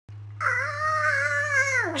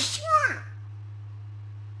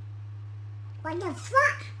What the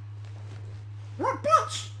fuck? What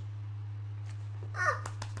bitch?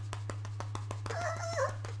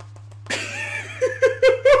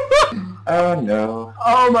 Oh no.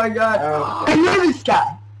 Oh my god. Oh. I know this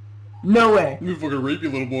guy. No way. You fucking rape you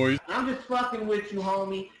little boys. I'm just fucking with you,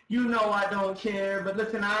 homie. You know I don't care, but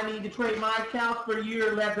listen, I need to trade my couch for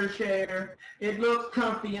your leather chair. It looks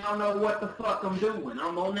comfy. I don't know what the fuck I'm doing.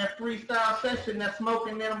 I'm on that freestyle session, that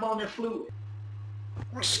smoking, then I'm on that fluid.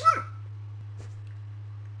 What's up?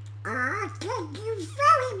 Thank you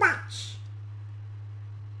very much.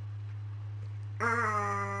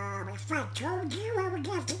 If I told you, I would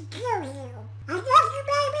have to kill you. I love you,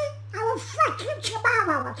 baby. I will fuck you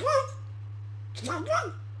tomorrow, okay? Is that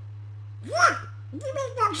good? Yeah. Give me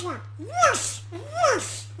a thumbs up. Yes.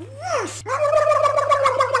 Yes. Yes. What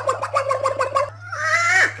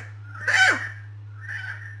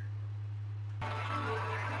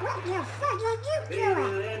the fuck are you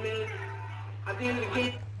doing? I did it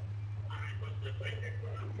again.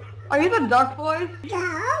 Are you the duck boy?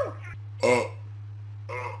 No.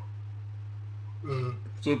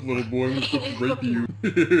 What's up, little boy? I'm supposed to rape you.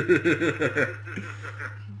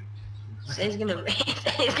 He's gonna rape.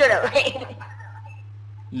 He's gonna rape.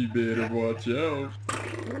 You better watch out.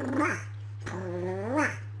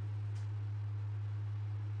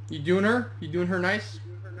 You doing her? You doing her nice?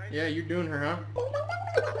 Yeah, you're doing her, huh?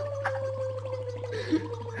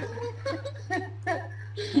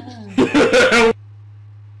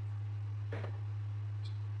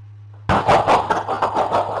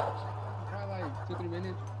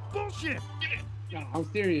 Bullshit! No, I'm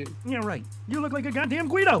serious. Yeah, right. You look like a goddamn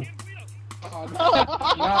Guido. Oh,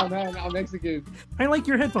 no, man, I'm Mexican. I like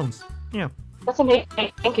your headphones. Yeah. That's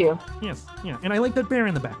amazing. Thank you. Yes. Yeah. And I like that bear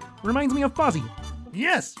in the back. Reminds me of Fozzie.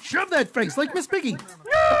 Yes. Shove that face like Miss Piggy.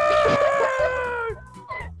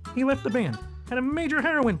 He left the band. Had a major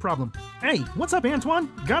heroin problem. Hey, what's up, Antoine?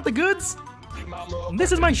 Got the goods?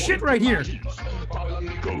 This is my shit right here.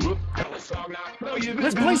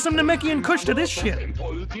 Let's play some Namekian Kush to this shit.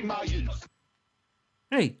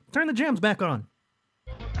 Hey, turn the jams back on.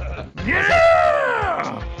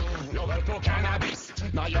 Yeah!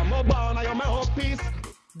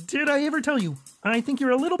 Did I ever tell you? I think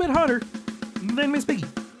you're a little bit hotter than Miss Piggy.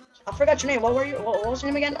 I forgot your name. What was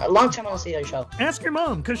your name again? A long time I don't see your show. Ask your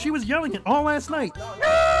mom, because she was yelling it all last night.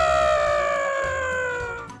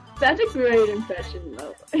 That's a great impression,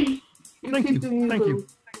 though. Thank you. Thank you.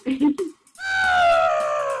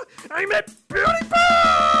 I met Beauty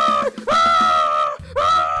Pie!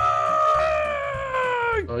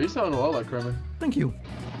 Oh, you sound a lot like Kermit. Thank you.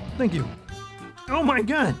 Thank you. Oh my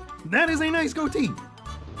god, that is a nice goatee.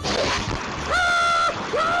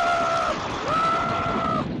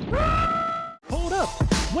 Hold up.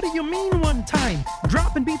 What do you mean one time?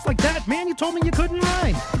 Dropping beats like that, man, you told me you couldn't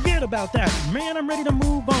rhyme. Forget about that, man, I'm ready to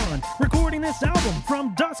move on. Recording this album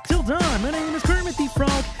from dusk till dawn. My name is Kermit the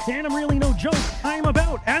Frog, and I'm really no joke. I'm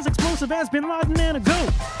about as explosive as Bin Laden and a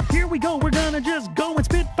goat. Here we go, we're gonna just go and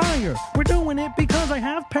spit fire. We're doing it because I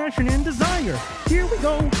have passion and desire. Here we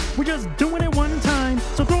go, we're just doing it one time.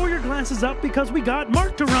 So throw your glasses up because we got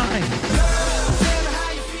Mark to rhyme.